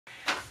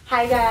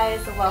Hi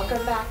guys,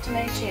 welcome back to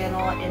my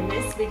channel. In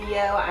this video,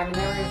 I'm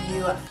going to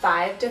review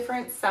 5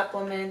 different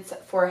supplements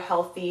for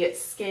healthy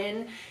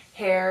skin,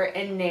 hair,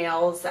 and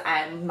nails,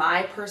 and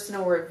my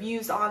personal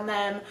reviews on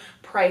them,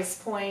 price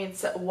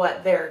points,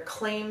 what their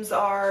claims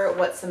are,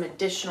 what some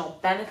additional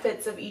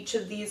benefits of each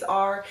of these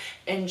are,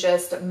 and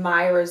just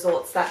my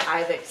results that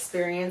I've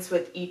experienced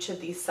with each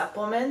of these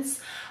supplements.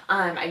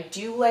 I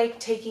do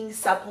like taking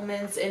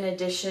supplements in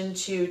addition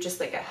to just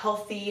like a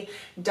healthy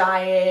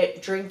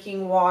diet,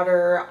 drinking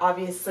water,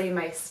 obviously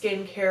my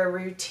skincare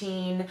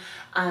routine.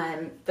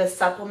 The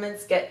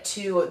supplements get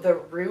to the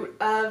root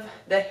of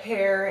the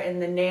hair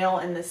and the nail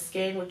and the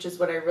skin, which is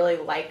what I really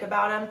like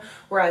about them.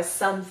 Whereas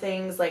some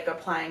things like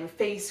applying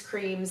face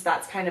creams,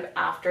 that's kind of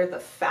after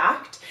the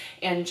fact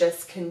and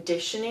just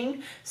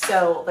conditioning.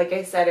 So like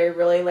I said, I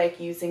really like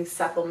using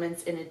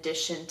supplements in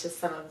addition to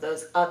some of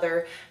those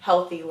other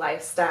healthy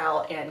lifestyle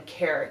and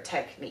care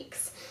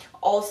techniques.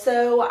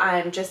 Also,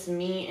 just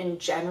me in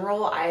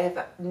general, I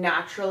have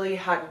naturally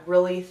had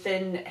really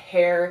thin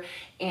hair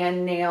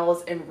and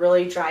nails and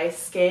really dry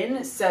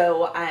skin.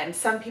 So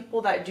some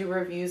people that do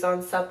reviews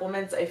on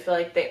supplements, I feel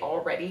like they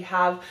already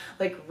have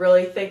like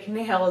really thick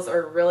nails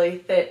or really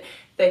thick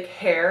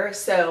hair.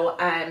 So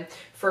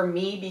for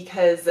me,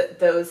 because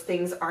those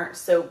things aren't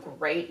so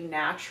great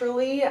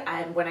naturally,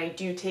 and when I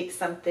do take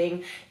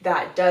something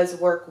that does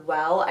work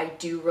well, I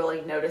do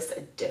really notice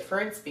a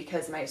difference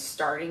because my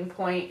starting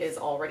point is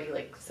already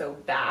like so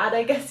bad,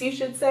 I guess you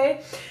should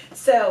say.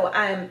 So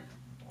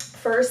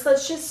first,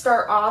 let's just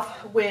start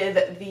off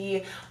with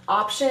the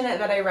option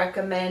that I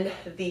recommend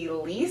the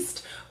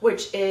least,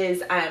 which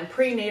is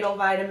prenatal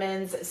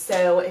vitamins.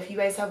 So if you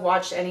guys have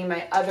watched any of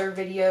my other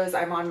videos,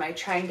 I'm on my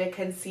trying to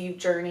conceive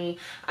journey.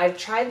 I've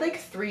tried like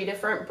 3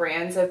 different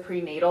brands of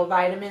prenatal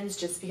vitamins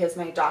just because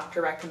my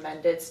doctor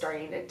recommended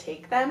starting to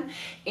take them.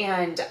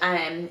 And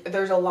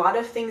there's a lot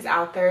of things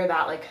out there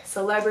that like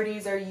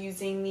celebrities are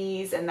using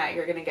these and that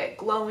you're gonna get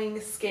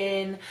glowing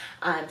skin,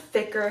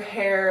 thicker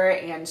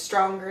hair, and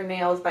stronger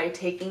nails by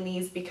taking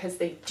these because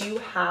they do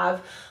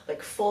have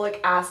like folic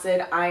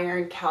acid,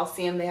 iron,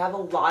 calcium. They have a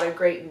lot of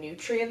great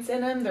nutrients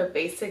in them. They're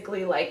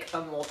basically like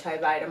a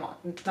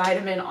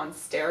multivitamin on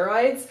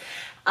steroids.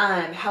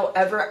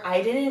 However,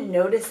 I didn't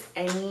notice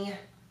any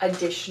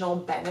additional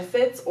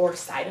benefits or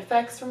side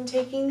effects from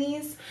taking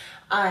these.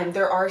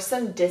 There are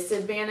some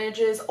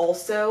disadvantages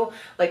also.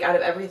 Like out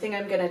of everything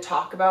I'm going to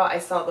talk about, I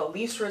saw the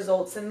least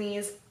results in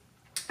these.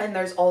 And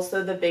there's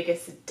also the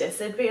biggest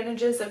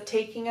disadvantages of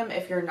taking them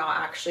if you're not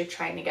actually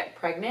trying to get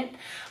pregnant,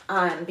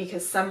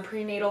 because some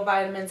prenatal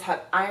vitamins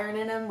have iron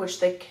in them,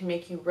 which they can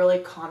make you really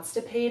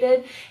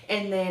constipated.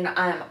 And then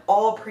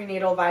all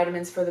prenatal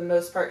vitamins for the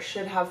most part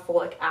should have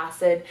folic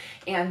acid,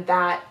 and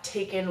that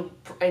taken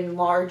in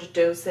large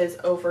doses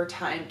over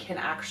time can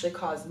actually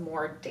cause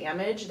more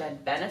damage than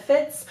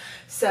benefits.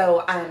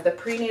 So the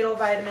prenatal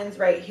vitamins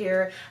right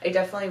here, I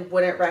definitely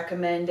wouldn't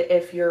recommend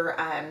if you're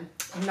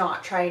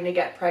not trying to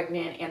get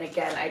pregnant. And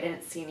again, I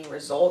didn't see any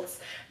results.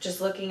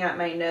 Just looking at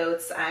my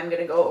notes, I'm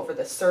going to go over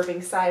the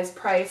serving size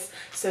price.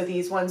 So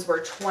these ones were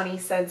 20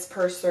 cents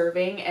per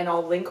serving, and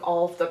I'll link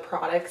all of the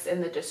products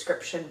in the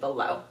description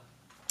below.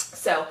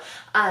 So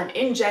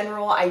in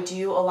general, I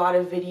do a lot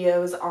of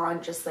videos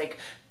on just like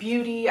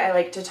beauty. I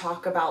like to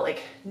talk about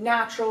like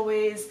natural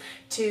ways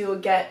to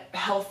get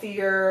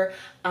healthier,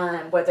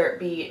 whether it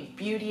be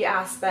beauty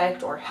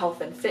aspect or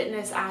health and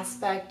fitness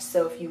aspect.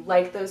 So if you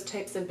like those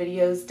types of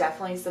videos,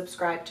 definitely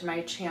subscribe to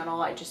my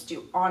channel. I just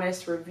do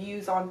honest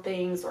reviews on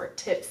things or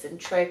tips and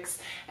tricks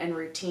and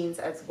routines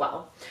as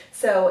well.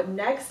 So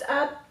next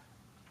up,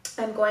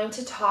 I'm going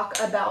to talk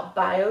about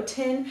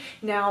biotin.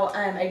 Now,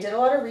 I did a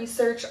lot of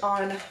research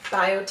on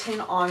biotin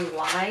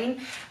online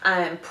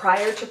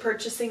prior to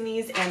purchasing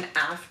these and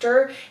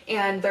after,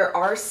 and there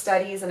are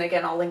studies, and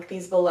again, I'll link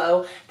these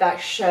below,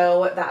 that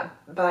show that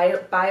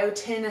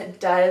biotin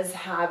does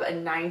have a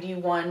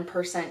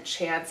 91%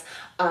 chance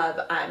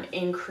of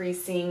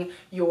increasing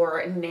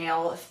your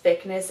nail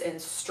thickness and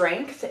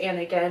strength, and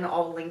again,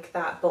 I'll link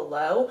that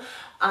below.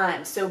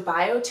 So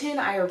biotin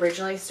I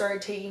originally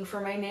started taking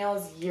for my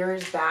nails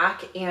years back,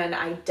 and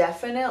I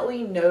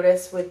definitely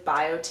noticed with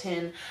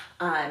biotin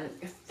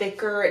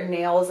thicker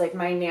nails, like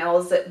my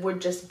nails that would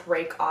just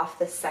break off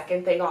the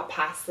second they got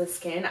past the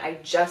skin. I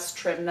just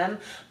trim them,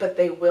 but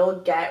they will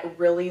get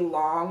really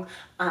long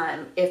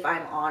if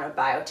I'm on a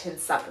biotin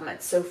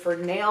supplement. So for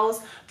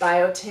nails,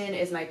 biotin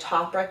is my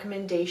top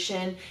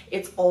recommendation.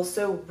 It's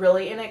also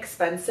really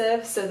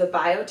inexpensive. So the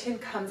biotin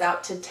comes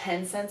out to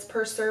 10 cents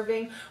per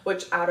serving,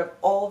 which out of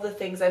all the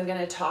things I'm going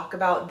to talk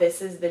about,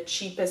 this is the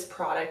cheapest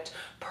product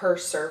per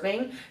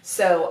serving.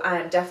 So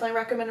definitely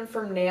recommend them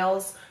for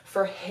nails.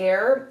 For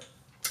hair,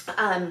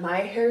 my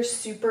hair is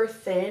super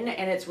thin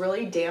and it's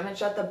really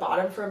damaged at the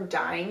bottom from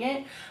dyeing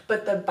it,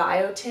 but the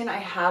biotin I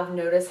have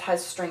noticed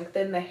has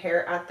strengthened the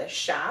hair at the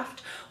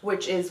shaft,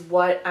 which is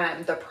what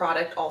the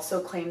product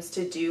also claims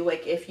to do.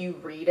 Like if you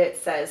read it,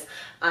 says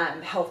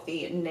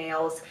healthy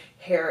nails,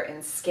 hair,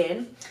 and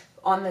skin.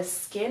 On the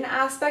skin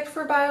aspect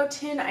for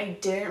biotin, I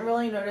didn't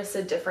really notice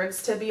a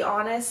difference, to be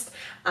honest.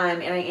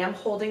 And I am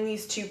holding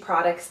these two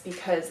products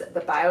because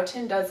the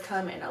biotin does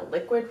come in a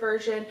liquid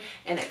version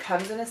and it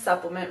comes in a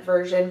supplement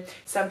version.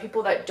 Some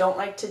people that don't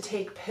like to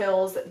take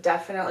pills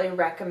definitely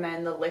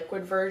recommend the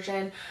liquid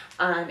version.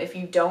 If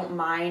you don't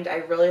mind, I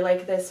really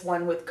like this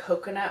one with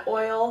coconut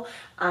oil.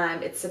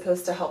 It's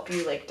supposed to help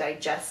you like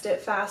digest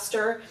it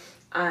faster.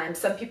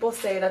 Some people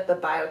say that the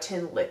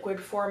biotin liquid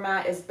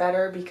format is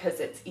better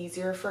because it's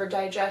easier for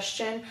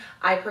digestion.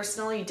 I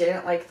personally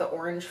didn't like the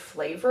orange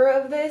flavor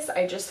of this.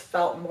 I just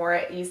felt more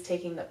at ease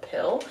taking the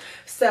pill.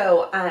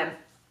 So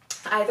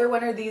either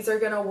one of these are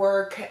going to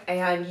work,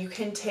 and you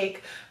can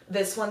take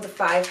this one's a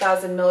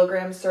 5,000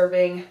 milligram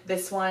serving.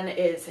 This one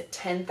is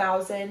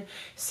 10,000.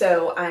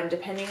 So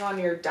depending on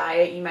your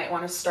diet, you might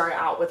want to start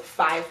out with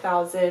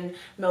 5,000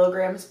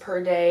 milligrams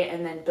per day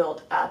and then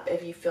build up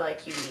if you feel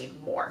like you need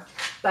more.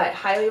 But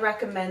highly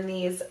recommend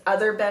these.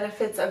 Other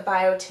benefits of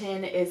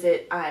biotin is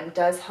it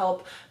does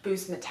help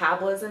boost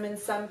metabolism in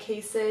some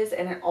cases,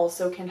 and it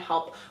also can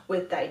help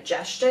with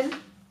digestion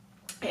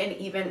and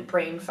even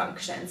brain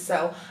function.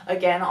 So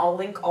again, I'll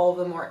link all of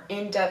the more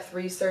in-depth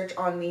research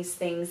on these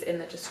things in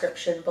the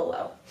description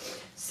below.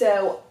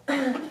 So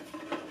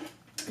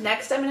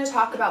next I'm going to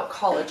talk about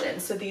collagen.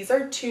 So these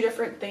are two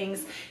different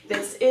things.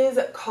 This is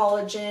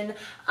collagen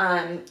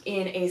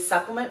in a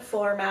supplement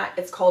format.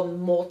 It's called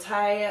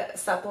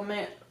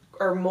multi-supplement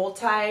or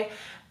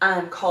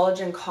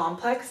multi-collagen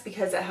complex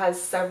because it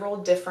has several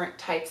different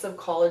types of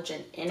collagen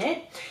in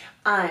it.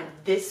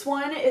 This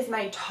one is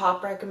my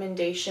top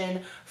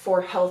recommendation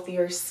for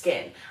healthier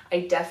skin.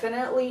 I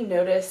definitely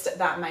noticed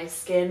that my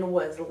skin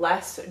was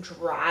less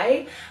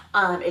dry.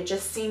 It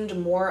just seemed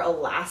more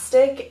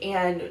elastic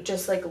and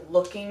just like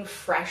looking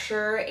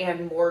fresher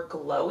and more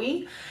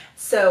glowy.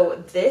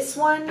 So this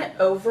one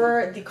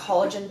over the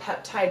collagen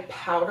peptide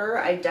powder,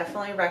 I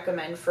definitely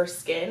recommend for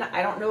skin.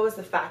 I don't know is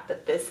the fact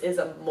that this is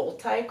a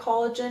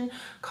multi-collagen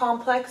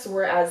complex,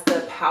 whereas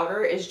the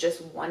powder is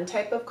just one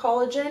type of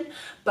collagen,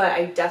 but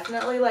I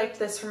definitely liked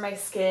this for my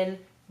skin.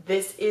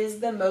 This is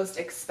the most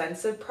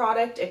expensive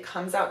product. It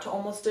comes out to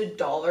almost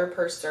 $1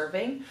 per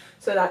serving.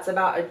 So that's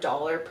about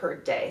 $1 per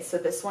day. So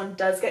this one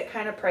does get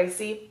kind of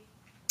pricey.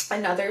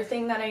 Another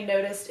thing that I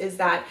noticed is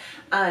that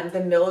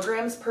the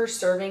milligrams per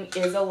serving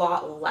is a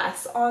lot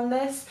less on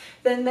this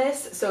than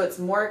this, so it's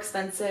more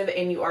expensive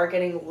and you are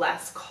getting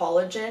less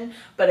collagen.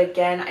 But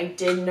again, I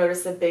did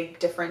notice a big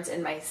difference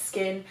in my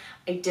skin.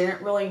 I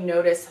didn't really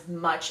notice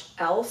much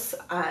else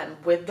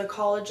with the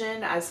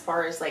collagen as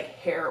far as like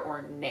hair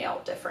or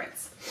nail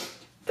difference.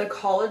 The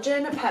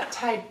collagen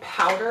peptide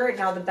powder,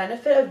 now the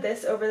benefit of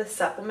this over the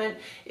supplement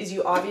is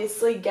you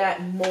obviously get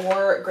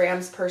more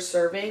grams per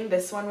serving.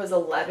 This one was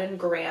 11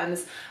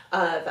 grams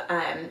of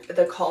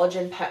the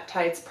collagen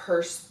peptides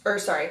per,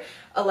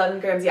 11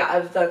 grams,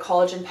 of the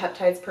collagen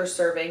peptides per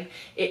serving.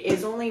 It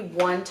is only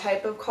one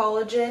type of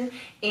collagen,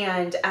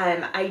 and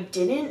I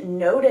didn't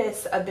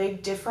notice a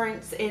big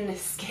difference in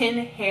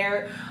skin,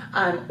 hair,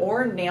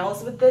 or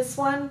nails with this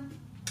one.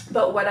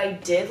 But what I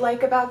did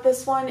like about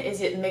this one is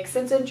it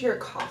mixes into your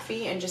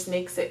coffee and just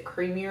makes it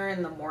creamier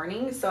in the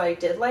morning. So I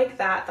did like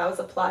that. That was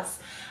a plus.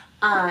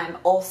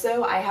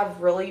 Also, I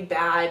have really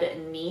bad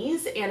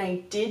knees, and I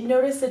did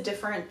notice a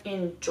difference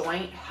in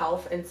joint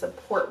health and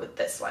support with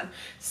this one.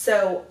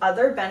 So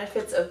other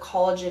benefits of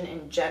collagen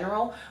in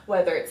general,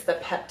 whether it's the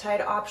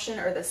peptide option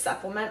or the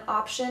supplement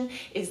option,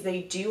 is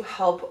they do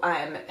help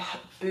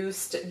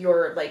boost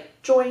your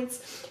like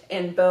joints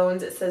and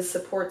bones. It says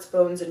supports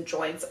bones and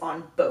joints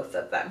on both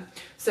of them.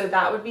 So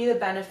that would be the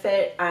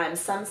benefit.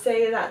 Some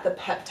say that the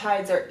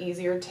peptides are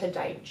easier to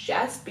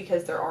digest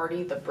because they're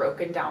already the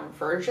broken down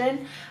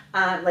version.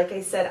 Like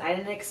I said, I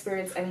didn't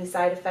experience any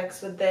side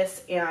effects with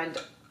this, and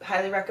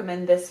highly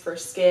recommend this for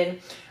skin.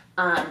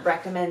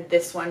 Recommend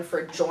this one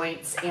for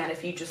joints, and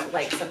if you just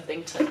like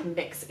something to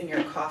mix in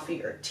your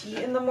coffee or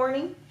tea in the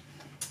morning.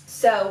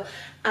 So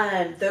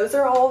those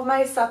are all of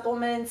my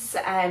supplements.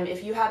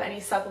 If you have any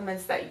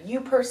supplements that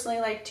you personally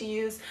like to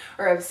use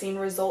or have seen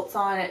results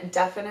on,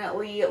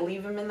 definitely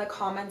leave them in the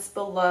comments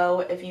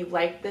below. If you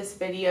like this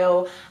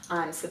video,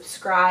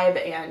 subscribe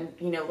and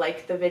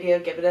like the video,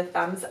 give it a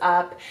thumbs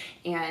up,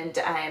 and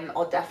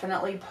I'll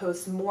definitely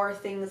post more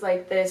things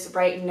like this.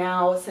 Right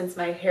now, since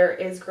my hair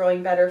is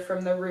growing better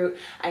from the root,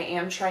 I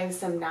am trying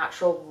some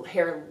natural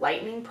hair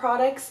lightening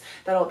products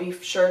that I'll be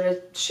sure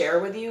to share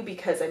with you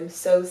because I'm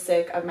so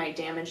sick of my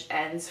damaged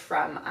ends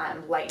from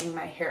lightening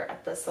my hair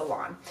at the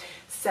salon.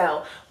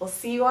 So we'll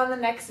see you on the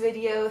next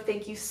video.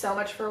 Thank you so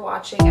much for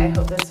watching. I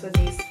hope this was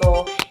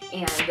useful,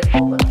 and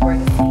I'll look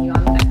forward to seeing you.